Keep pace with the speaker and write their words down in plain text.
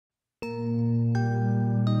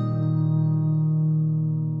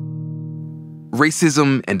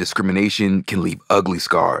Racism and discrimination can leave ugly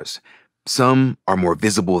scars. Some are more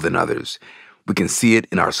visible than others. We can see it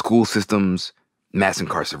in our school systems, mass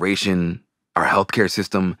incarceration, our healthcare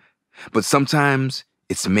system, but sometimes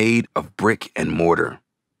it's made of brick and mortar.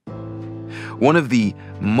 One of the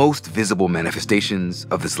most visible manifestations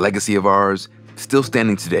of this legacy of ours, still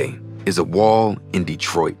standing today, is a wall in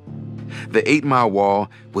Detroit. The 8 Mile Wall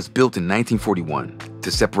was built in 1941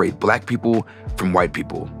 to separate Black people from white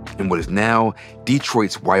people in what is now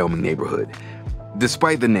Detroit's Wyoming neighborhood.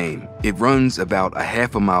 Despite the name, it runs about a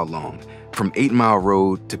half a mile long, from 8 Mile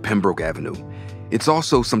Road to Pembroke Avenue. It's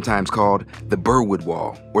also sometimes called the Burwood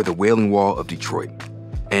Wall or the Wailing Wall of Detroit.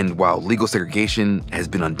 And while legal segregation has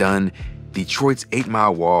been undone, Detroit's 8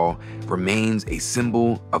 Mile Wall remains a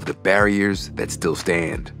symbol of the barriers that still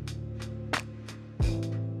stand.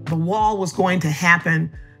 The wall was going to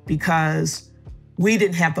happen because we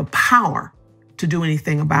didn't have the power to do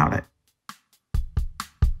anything about it.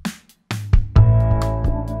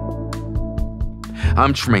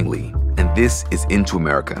 I'm Tremaine Lee, and this is Into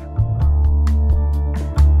America.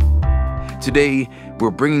 Today, we're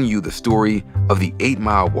bringing you the story of the 8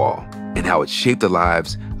 Mile Wall and how it shaped the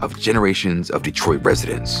lives of generations of Detroit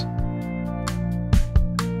residents.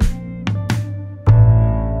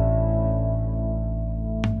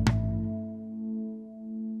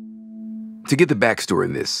 To get the backstory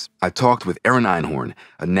in this, I talked with Erin Einhorn,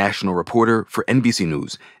 a national reporter for NBC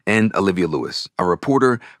News, and Olivia Lewis, a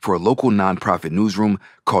reporter for a local nonprofit newsroom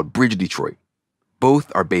called Bridge Detroit.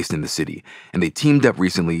 Both are based in the city, and they teamed up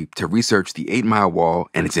recently to research the 8 Mile Wall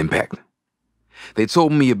and its impact. They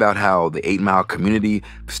told me about how the 8 Mile community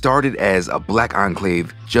started as a Black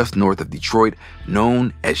enclave just north of Detroit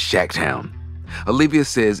known as Shacktown. Olivia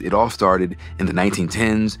says it all started in the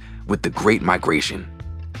 1910s with the Great Migration.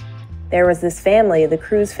 There was this family, the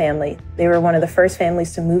Cruz family. They were one of the first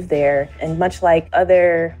families to move there. And much like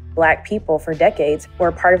other Black people for decades,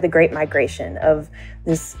 were part of the Great Migration of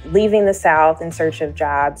this leaving the South in search of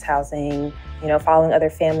jobs, housing, following other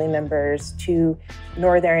family members to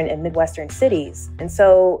northern and Midwestern cities. And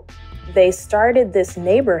so they started this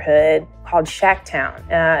neighborhood called Shacktown.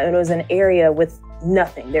 And it was an area with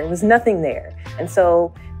nothing. There was nothing there. And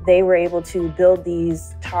so they were able to build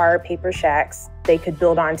these tar paper shacks they could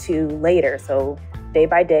build onto later. So day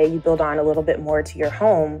by day, you build on a little bit more to your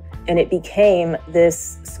home. And it became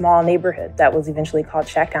this small neighborhood that was eventually called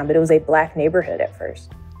Shacktown, but it was a Black neighborhood at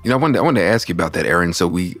first. I wanted to ask you about that, Erin. So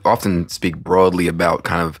we often speak broadly about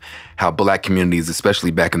kind of how Black communities, especially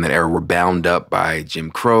back in that era, were bound up by Jim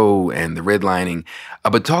Crow and the redlining.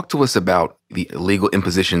 But talk to us about the illegal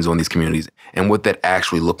impositions on these communities and what that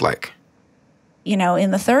actually looked like. In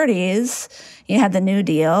the 30s, you had the New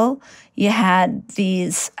Deal. You had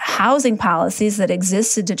these housing policies that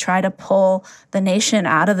existed to try to pull the nation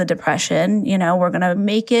out of the Depression. We're going to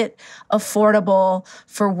make it affordable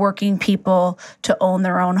for working people to own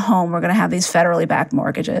their own home. We're going to have these federally backed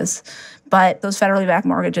mortgages. But those federally backed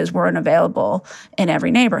mortgages weren't available in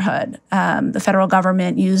every neighborhood. The federal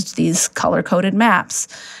government used these color-coded maps.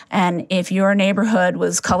 And if your neighborhood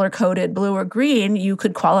was color-coded blue or green, you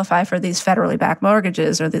could qualify for these federally backed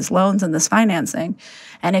mortgages or these loans and this financing.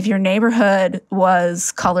 And if your neighborhood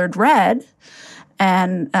was colored red,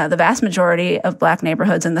 and the vast majority of Black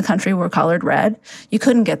neighborhoods in the country were colored red, you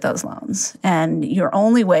couldn't get those loans. And your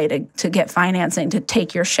only way to get financing to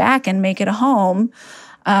take your shack and make it a home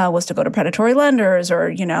was to go to predatory lenders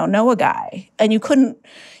or, know a guy. And you couldn't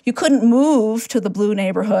move to the blue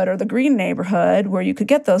neighborhood or the green neighborhood where you could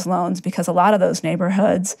get those loans because a lot of those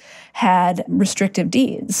neighborhoods had restrictive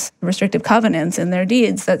covenants in their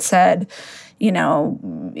deeds that said,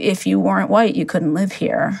 if you weren't white, you couldn't live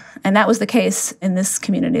here. And that was the case in this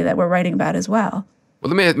community that we're writing about as well.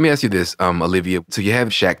 Well, let me ask you this, Olivia. So you have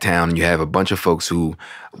Shacktown, and you have a bunch of folks who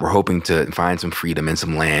were hoping to find some freedom and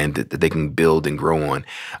some land that they can build and grow on.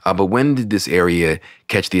 But when did this area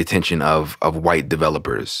catch the attention of white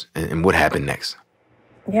developers, and what happened next?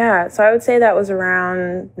 Yeah, so I would say that was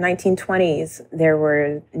around 1920s. There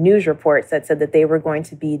were news reports that said that they were going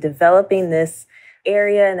to be developing this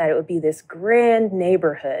area and that it would be this grand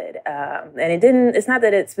neighborhood. And it's not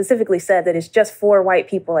that it specifically said that it's just for white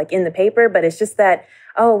people like in the paper, but it's just that,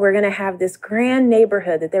 we're going to have this grand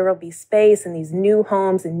neighborhood, that there will be space and these new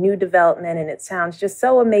homes and new development. And it sounds just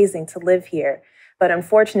so amazing to live here. But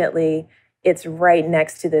unfortunately, it's right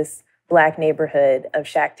next to this Black neighborhood of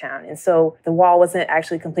Shacktown. And so the wall wasn't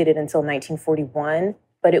actually completed until 1941.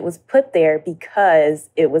 But it was put there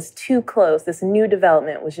because it was too close. This new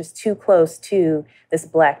development was just too close to this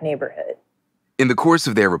Black neighborhood. In the course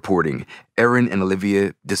of their reporting, Erin and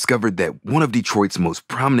Olivia discovered that one of Detroit's most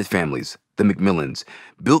prominent families, the the McMillans,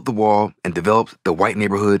 built the wall and developed the white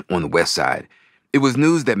neighborhood on the west side. It was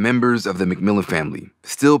news that members of the McMillan family,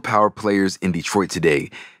 still power players in Detroit today,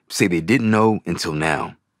 say they didn't know until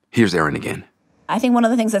now. Here's Erin again. I think one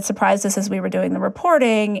of the things that surprised us as we were doing the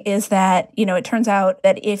reporting is that, it turns out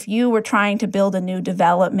that if you were trying to build a new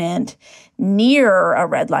development near a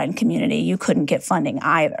red line community, you couldn't get funding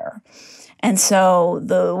either. And so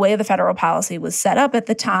the way the federal policy was set up at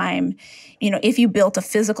the time, if you built a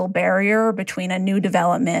physical barrier between a new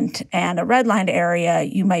development and a redlined area,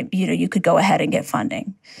 you could go ahead and get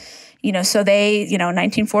funding. So they,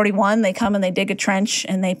 1941, they come and they dig a trench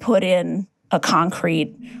and they put in a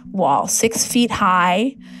concrete wall, 6 feet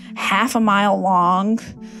high, half a mile long.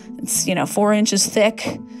 It's, 4 inches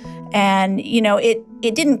thick. And,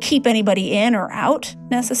 it didn't keep anybody in or out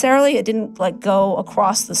necessarily. It didn't go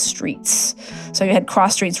across the streets. So you had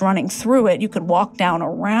cross streets running through it. You could walk down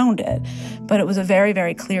around it. But it was a very,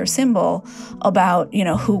 very clear symbol about,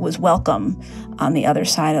 who was welcome on the other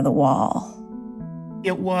side of the wall.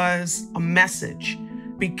 It was a message.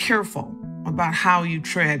 Be careful about how you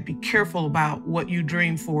tread. Be careful about what you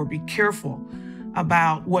dream for. Be careful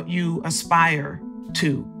about what you aspire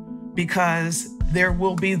to, because there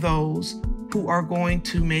will be those who are going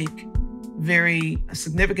to make very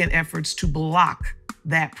significant efforts to block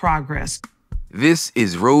that progress. This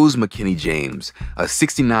is Rose McKinney James, a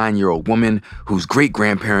 69-year-old woman whose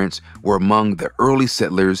great-grandparents were among the early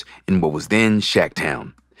settlers in what was then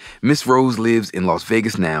Shacktown. Miss Rose lives in Las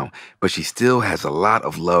Vegas now, but she still has a lot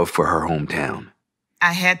of love for her hometown.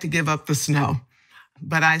 I had to give up the snow,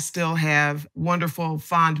 but I still have wonderful,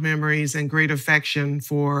 fond memories and great affection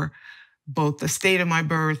for both the state of my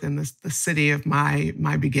birth and the city of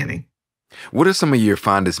my beginning. What are some of your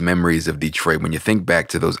fondest memories of Detroit when you think back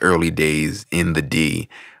to those early days in the D?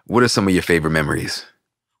 What are some of your favorite memories?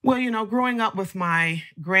 Well, growing up with my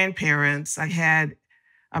grandparents, I had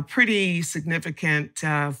a pretty significant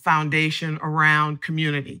foundation around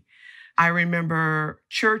community. I remember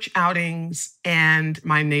church outings and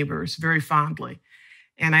my neighbors very fondly.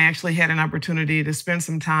 And I actually had an opportunity to spend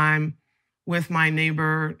some time with my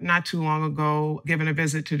neighbor not too long ago, giving a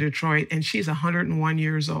visit to Detroit, and she's 101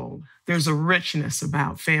 years old. There's a richness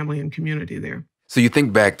about family and community there. So you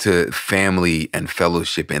think back to family and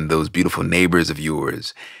fellowship and those beautiful neighbors of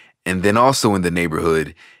yours, and then also in the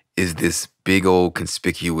neighborhood is this big old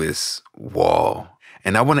conspicuous wall.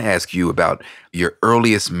 And I want to ask you about your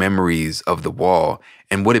earliest memories of the wall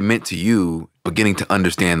and what it meant to you beginning to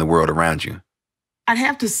understand the world around you. I'd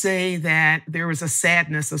have to say that there was a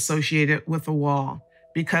sadness associated with the wall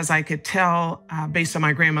because I could tell, based on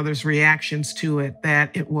my grandmother's reactions to it,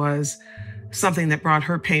 that it was something that brought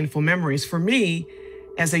her painful memories. For me,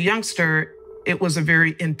 as a youngster, it was a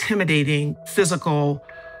very intimidating physical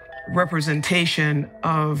representation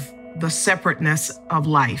of the separateness of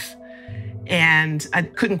life. And I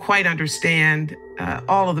couldn't quite understand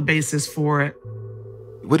all of the basis for it.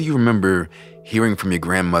 What do you remember hearing from your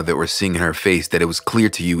grandmother or seeing in her face that it was clear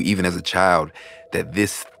to you, even as a child, that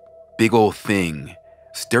this big old thing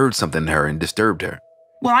stirred something in her and disturbed her?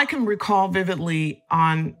 Well, I can recall vividly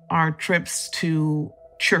on our trips to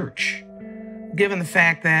church, given the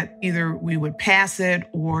fact that either we would pass it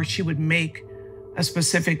or she would make a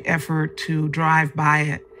specific effort to drive by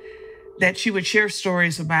it, that she would share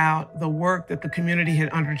stories about the work that the community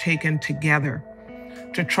had undertaken together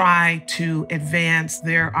to try to advance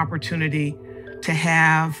their opportunity to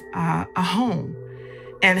have a home,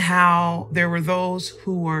 and how there were those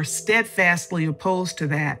who were steadfastly opposed to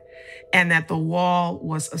that, and that the wall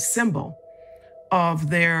was a symbol of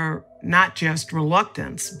their not just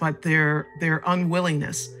reluctance, but their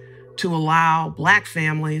unwillingness to allow Black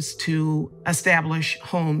families to establish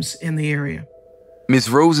homes in the area. Ms.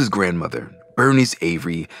 Rose's grandmother, Bernice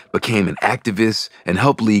Avery, became an activist and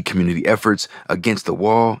helped lead community efforts against the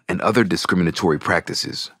wall and other discriminatory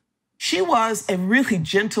practices. She was a really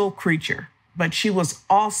gentle creature, but she was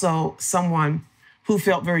also someone who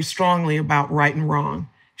felt very strongly about right and wrong.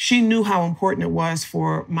 She knew how important it was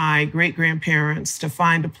for my great-grandparents to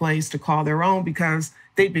find a place to call their own because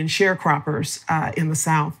they'd been sharecroppers in the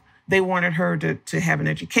South. They wanted her to have an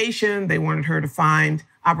education. They wanted her to find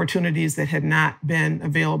opportunities that had not been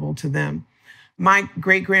available to them. My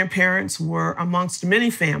great-grandparents were amongst many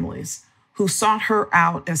families who sought her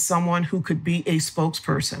out as someone who could be a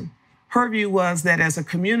spokesperson. Her view was that as a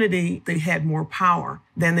community, they had more power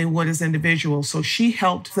than they would as individuals. So she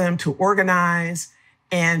helped them to organize,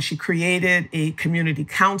 and she created a community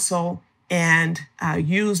council and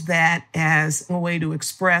used that as a way to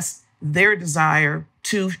express their desire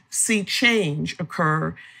to see change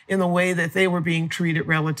occur in the way that they were being treated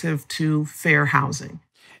relative to fair housing.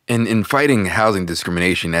 And in fighting housing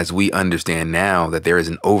discrimination, as we understand now that there is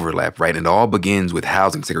an overlap, right? And it all begins with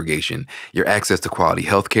housing segregation, your access to quality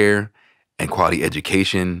healthcare and quality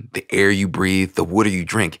education, the air you breathe, the water you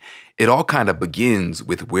drink. It all kind of begins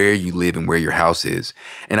with where you live and where your house is.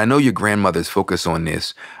 And I know your grandmother's focus on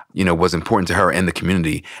this, was important to her and the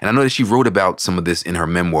community. And I know that she wrote about some of this in her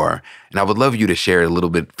memoir. And I would love you to share a little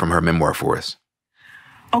bit from her memoir for us.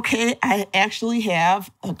 Okay, I actually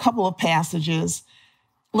have a couple of passages.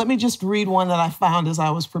 Let me just read one that I found as I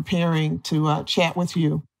was preparing to chat with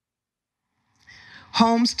you.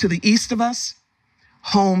 Homes to the east of us,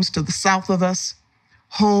 homes to the south of us,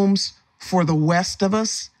 homes for the west of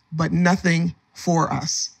us, but nothing for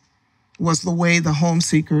us, was the way the home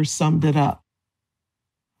seekers summed it up.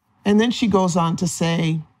 And then she goes on to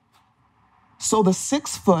say, so the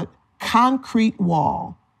 6-foot concrete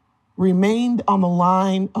wall remained on the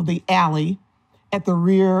line of the alley at the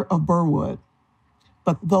rear of Burwood,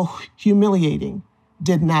 but though humiliating,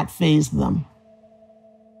 did not faze them.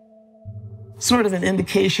 Sort of an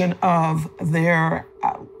indication of their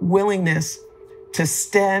willingness to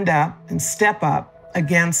stand up and step up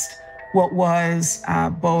against what was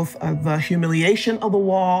both the humiliation of the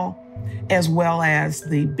wall as well as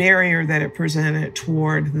the barrier that it presented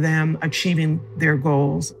toward them achieving their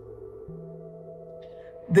goals.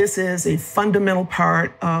 This is a fundamental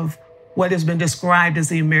part of what has been described as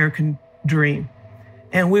the American dream.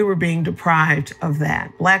 And we were being deprived of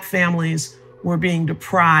that. Black families were being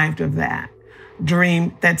deprived of that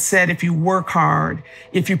dream that said if you work hard,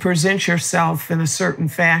 if you present yourself in a certain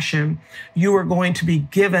fashion, you are going to be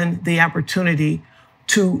given the opportunity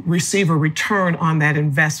to receive a return on that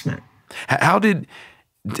investment. How did,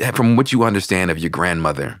 from what you understand of your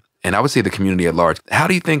grandmother, and I would say the community at large, how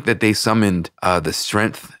do you think that they summoned the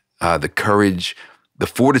strength, the courage, the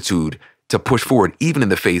fortitude to push forward, even in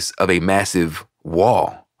the face of a massive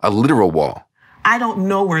wall, a literal wall? I don't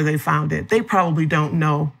know where they found it. They probably don't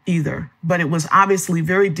know either, but it was obviously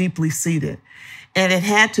very deeply seated. And it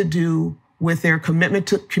had to do with their commitment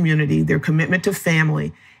to community, their commitment to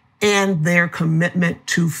family, and their commitment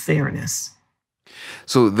to fairness.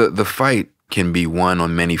 So the fight can be won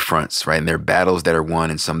on many fronts, right? And there are battles that are won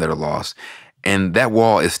and some that are lost. And that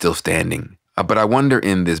wall is still standing. But I wonder,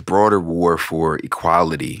 in this broader war for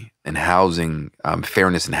equality and housing,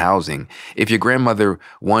 fairness in housing, if your grandmother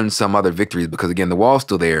won some other victories, because again, the wall's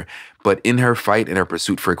still there, but in her fight, in her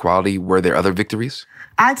pursuit for equality, were there other victories?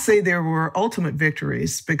 I'd say there were ultimate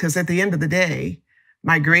victories, because at the end of the day,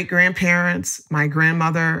 my great-grandparents, my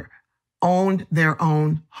grandmother owned their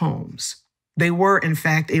own homes. They were, in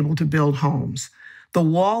fact, able to build homes. The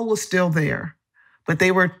wall was still there, but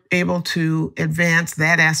they were able to advance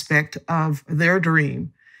that aspect of their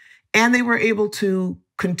dream. And they were able to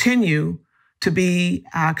continue to be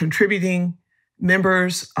contributing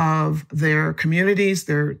members of their communities,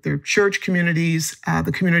 their church communities,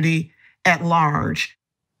 the community at large.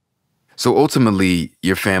 So ultimately,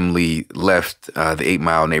 your family left the 8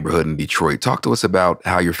 Mile neighborhood in Detroit. Talk to us about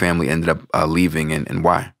how your family ended up leaving and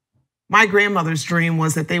why. My grandmother's dream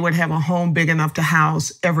was that they would have a home big enough to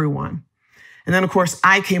house everyone. And then, of course,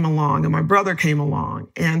 I came along and my brother came along.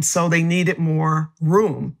 And so they needed more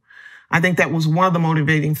room. I think that was one of the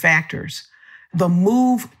motivating factors. The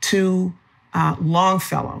move to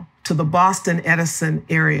Longfellow, to the Boston Edison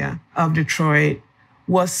area of Detroit,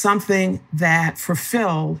 was something that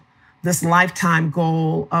fulfilled this lifetime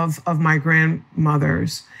goal of my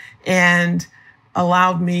grandmother's and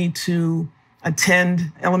allowed me to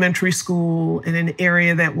attend elementary school in an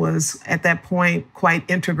area that was at that point quite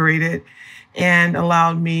integrated, and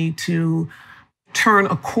allowed me to turn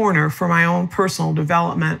a corner for my own personal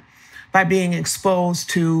development by being exposed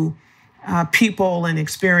to people and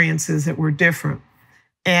experiences that were different.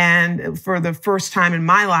 And for the first time in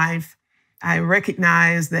my life, I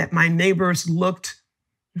recognized that my neighbors looked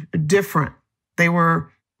different. They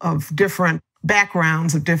were of different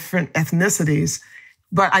backgrounds, of different ethnicities.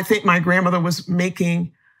 But I think my grandmother was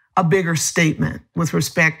making a bigger statement with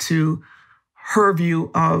respect to her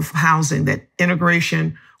view of housing, that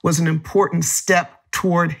integration was an important step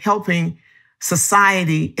toward helping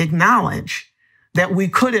society acknowledge that we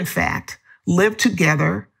could, in fact, live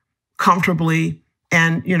together comfortably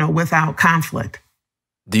and, without conflict.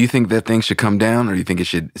 Do you think that things should come down, or do you think it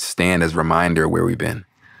should stand as a reminder of where we've been?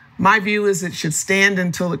 My view is it should stand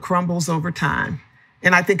until it crumbles over time.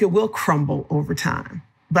 And I think it will crumble over time.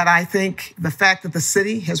 But I think the fact that the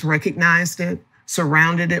city has recognized it,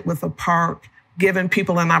 surrounded it with a park, given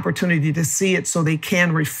people an opportunity to see it so they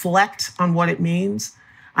can reflect on what it means,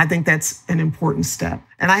 I think that's an important step.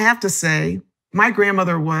 And I have to say, My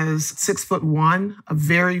grandmother was 6'1", a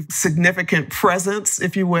very significant presence,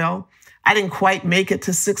 if you will. I didn't quite make it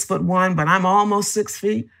to 6'1", but I'm almost 6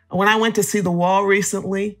 feet. When I went to see the wall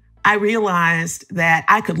recently, I realized that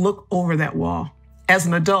I could look over that wall. As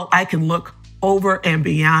an adult, I can look over and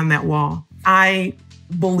beyond that wall. I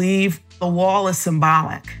believe the wall is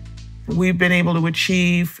symbolic. We've been able to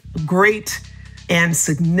achieve great and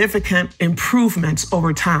significant improvements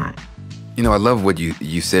over time. You know, I love what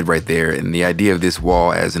you said right there, and the idea of this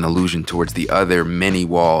wall as an allusion towards the other many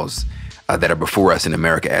walls that are before us in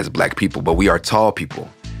America as Black people. But we are tall people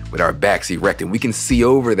with our backs erect, and we can see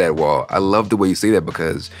over that wall. I love the way you say that,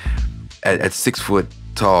 because at 6 foot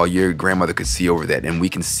tall, your grandmother could see over that, and we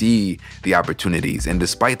can see the opportunities. And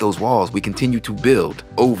despite those walls, we continue to build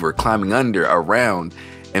over, climbing under, around,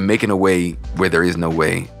 and making a way where there is no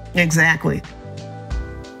way. Exactly.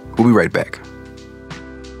 We'll be right back.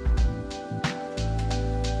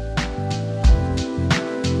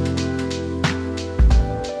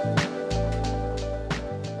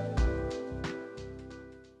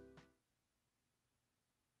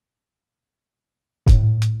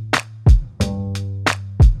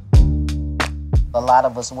 A lot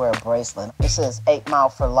of us wear a bracelet. It says 8 Mile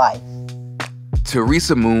for life.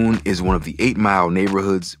 Teresa Moon is one of the 8 Mile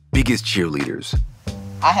neighborhood's biggest cheerleaders.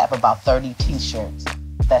 I have about 30 t-shirts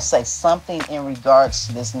that say something in regards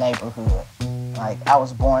to this neighborhood. Like, I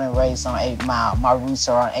was born and raised on 8 Mile. My roots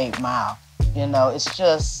are on 8 Mile. You know, it's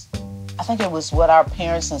just, I think it was what our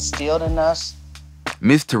parents instilled in us.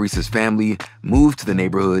 Miss Teresa's family moved to the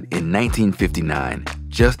neighborhood in 1959,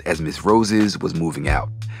 just as Miss Rose's was moving out.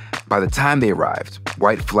 By the time they arrived,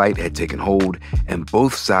 white flight had taken hold, and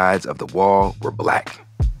both sides of the wall were Black.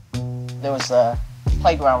 There was a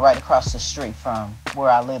playground right across the street from where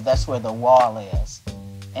I live. That's where the wall is.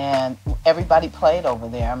 And everybody played over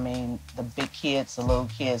there. I mean, the big kids, the little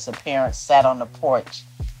kids, the parents sat on the porch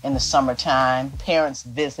in the summertime. Parents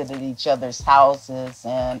visited each other's houses,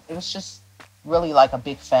 and it was just really like a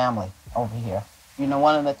big family over here. You know,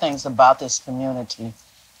 one of the things about this community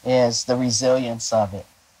is the resilience of it.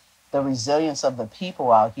 The resilience of the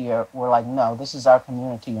people out here were like, no, this is our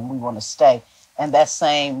community and we want to stay. And that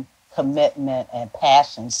same commitment and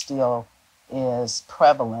passion still is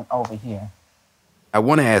prevalent over here. I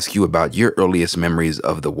want to ask you about your earliest memories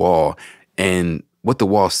of the wall and what the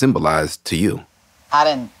wall symbolized to you. I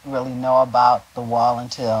didn't really know about the wall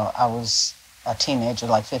until I was a teenager,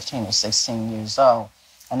 like 15 or 16 years old.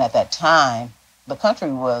 And at that time, the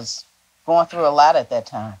country was going through a lot at that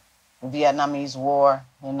time. The Vietnamese War,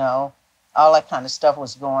 you know, all that kind of stuff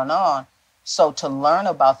was going on. So to learn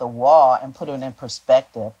about the wall and put it in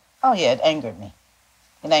perspective, oh yeah, it angered me.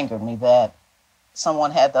 It angered me that someone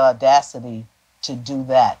had the audacity to do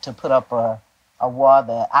that, to put up a wall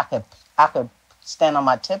that I could stand on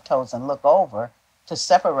my tiptoes and look over to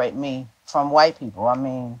separate me from white people. I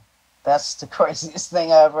mean, that's the craziest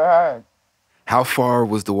thing I ever heard. How far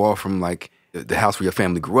was the wall from, like, the house where your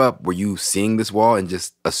family grew up? Were you seeing this wall and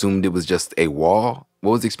just assumed it was just a wall?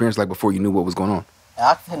 What was the experience like before you knew what was going on?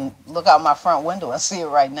 I can look out my front window and see it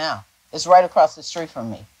right now. It's right across the street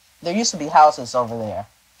from me. There used to be houses over there,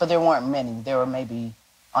 but there weren't many. There were maybe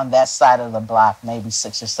on that side of the block, maybe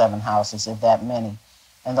 6 or 7 houses, if that many.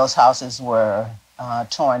 And those houses were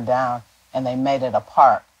torn down and they made it a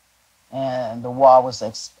park. And the wall was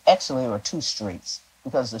actually there were 2 streets,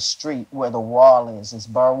 because the street where the wall is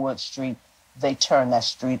Burwood Street. They turned that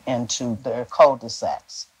street into their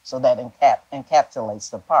cul-de-sacs, so that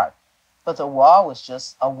encapsulates the park. But the wall was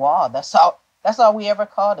just a wall. That's all we ever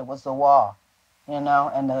called it, was the wall, you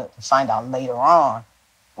know. And to find out later on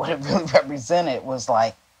what it really represented was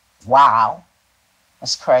like, wow,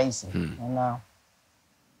 that's crazy, you know.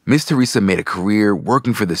 Miss Teresa made a career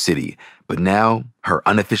working for the city, but now her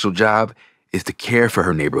unofficial job is to care for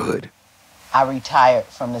her neighborhood. I retired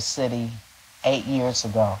from the city 8 years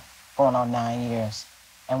ago, going on 9 years.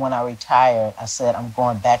 And when I retired, I said, I'm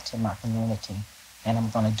going back to my community and I'm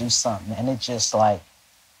going to do something. And it's just a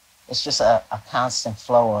constant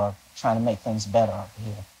flow of trying to make things better over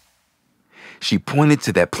here. She pointed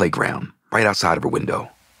to that playground right outside of her window.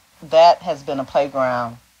 That has been a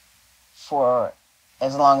playground for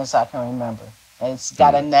as long as I can remember. It's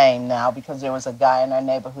got a name now because there was a guy in our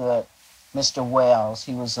neighborhood, Mr. Wells.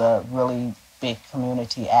 He was a really big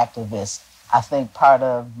community activist. I think part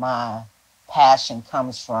of my passion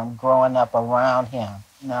comes from growing up around him.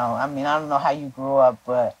 You know, I mean, I don't know how you grew up,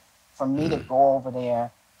 but for me to go over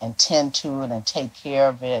there and tend to it and take care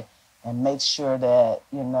of it and make sure that,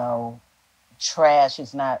 you know, trash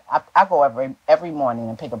is not... I go every morning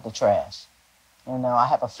and pick up the trash. You know, I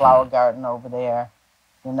have a flower garden over there.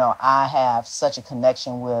 You know, I have such a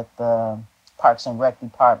connection with the Parks and Rec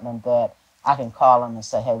department that I can call them and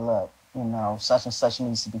say, hey, look, such and such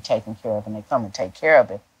needs to be taken care of, and they come and take care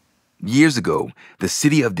of it. Years ago, the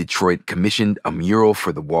city of Detroit commissioned a mural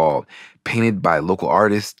for the wall, painted by local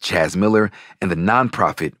artist Chaz Miller and the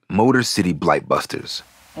nonprofit Motor City Blightbusters.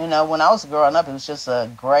 When I was growing up, it was just a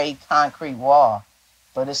gray concrete wall,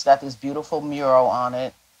 but it's got this beautiful mural on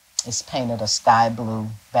it. It's painted a sky blue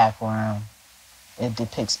background. It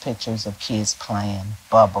depicts pictures of kids playing,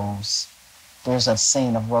 bubbles. There's a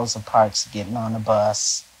scene of Rosa Parks getting on a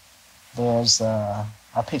bus. There's a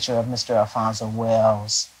picture of Mr. Alfonso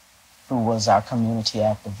Wells, who was our community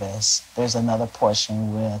activist. There's another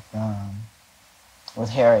portion with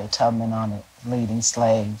Harriet Tubman on it, leading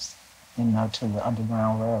slaves, to the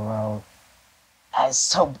Underground Railroad.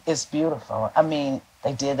 It's beautiful. I mean,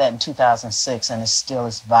 they did that in 2006, and it still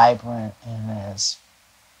is vibrant and as,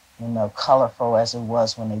 colorful as it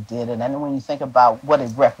was when they did it. And when you think about what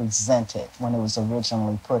it represented when it was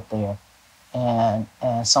originally put there, and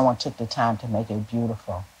someone took the time to make it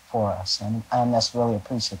beautiful for us, and that's really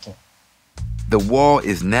appreciative. The wall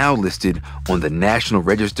is now listed on the National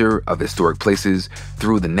Register of Historic Places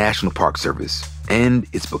through the National Park Service, and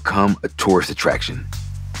it's become a tourist attraction.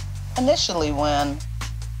 Initially, when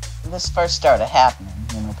this first started happening,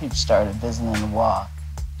 people started visiting the wall,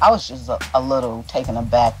 I was just a little taken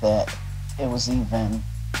aback that it was even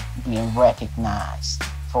being recognized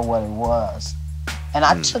for what it was. And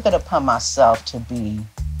I took it upon myself to be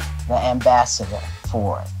the ambassador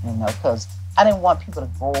for it, because I didn't want people to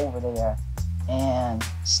go over there and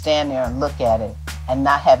stand there and look at it and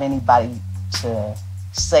not have anybody to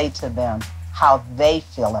say to them how they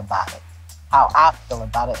feel about it, how I feel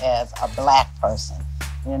about it as a Black person.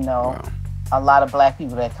 Wow. A lot of Black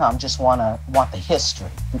people that come just want the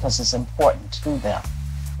history because it's important to them.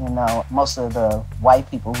 Most of the white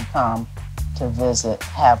people who come to visit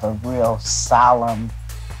have a real solemn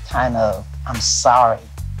kind of I'm sorry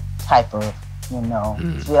type of,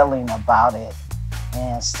 feeling about it.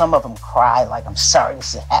 And some of them cry like, I'm sorry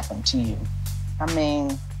this happened to you. I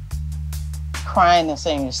mean, crying and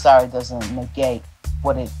saying you're sorry doesn't negate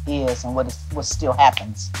what it is and what still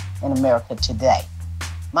happens in America today.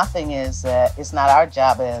 My thing is that it's not our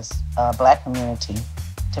job as a Black community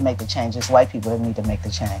to make the change. It's white people that need to make the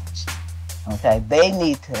change, okay? They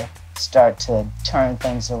need to start to turn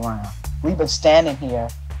things around. We've been standing here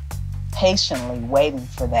patiently waiting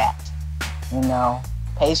for that,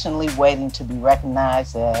 patiently waiting to be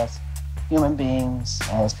recognized as human beings,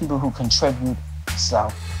 as people who contribute. So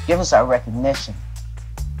give us our recognition.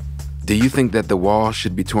 Do you think that the wall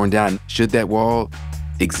should be torn down? Should that wall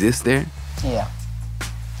exist there? Yeah,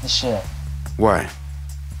 it should. Why?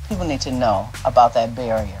 People need to know about that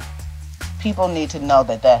barrier. People need to know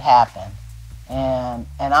that happened.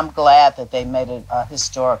 And I'm glad that they made it a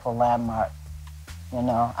historical landmark.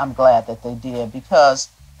 I'm glad that they did because,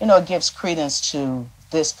 it gives credence to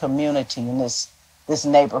this community and this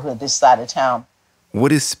neighborhood, this side of town.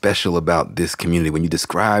 What is special about this community when you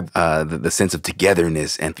describe the sense of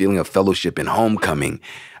togetherness and feeling of fellowship and homecoming?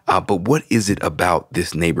 But what is it about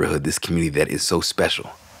this neighborhood, this community that is so special?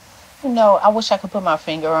 I wish I could put my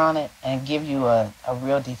finger on it and give you a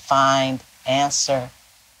real defined answer.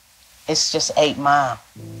 It's just 8 Mile.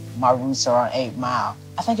 My roots are on 8 Mile.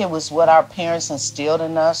 I think it was what our parents instilled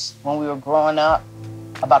in us when we were growing up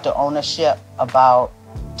about the ownership, about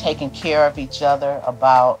taking care of each other,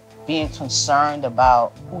 about being concerned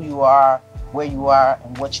about who you are, where you are,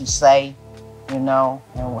 and what you say, and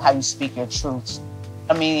how you speak your truths.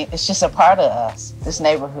 I mean, it's just a part of us. This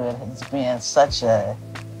neighborhood has been such a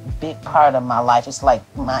big part of my life. It's like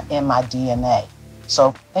in my DNA.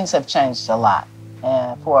 So things have changed a lot,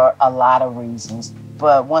 and for a lot of reasons.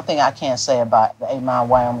 But one thing I can say about the 8 Mile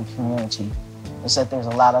Wyoming community is that there's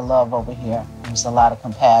a lot of love over here. There's a lot of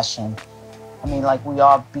compassion. I mean, like we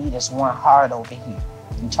all beat as one heart over here.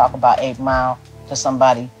 You talk about 8 Mile to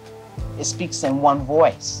somebody, it speaks in one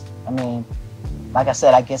voice. I mean, like I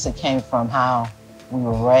said, I guess it came from how we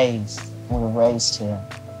were raised. We were raised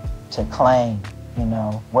to claim,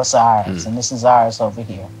 what's ours, and this is ours over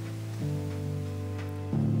here.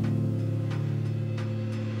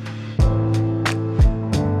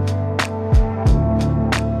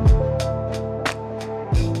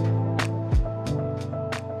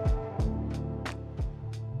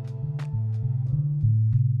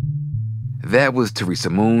 That was Teresa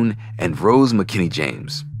Moon and Rose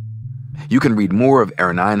McKinney-James. You can read more of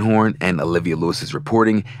Aaron Einhorn and Olivia Lewis's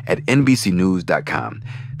reporting at NBCNews.com.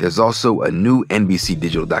 There's also a new NBC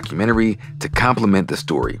digital documentary to complement the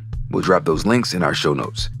story. We'll drop those links in our show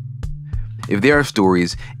notes. If there are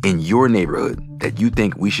stories in your neighborhood that you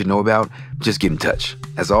think we should know about, just get in touch.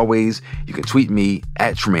 As always, you can tweet me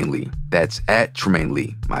at Tremaine Lee. That's at Tremaine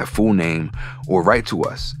Lee, my full name, or write to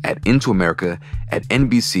us at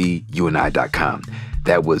intoamerica@nbcuni.com.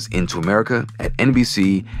 That was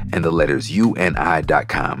intoamerica@nbc and the letters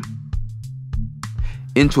uni.com.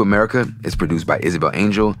 Into America is produced by Isabel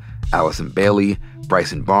Angel, Allison Bailey,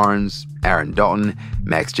 Bryson Barnes, Aaron Dalton,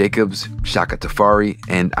 Max Jacobs, Shaka Tafari,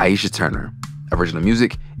 and Aisha Turner. Original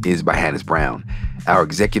music is by Hannes Brown. Our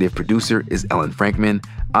executive producer is Ellen Frankman.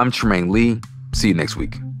 I'm Tremaine Lee. See you next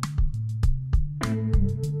week.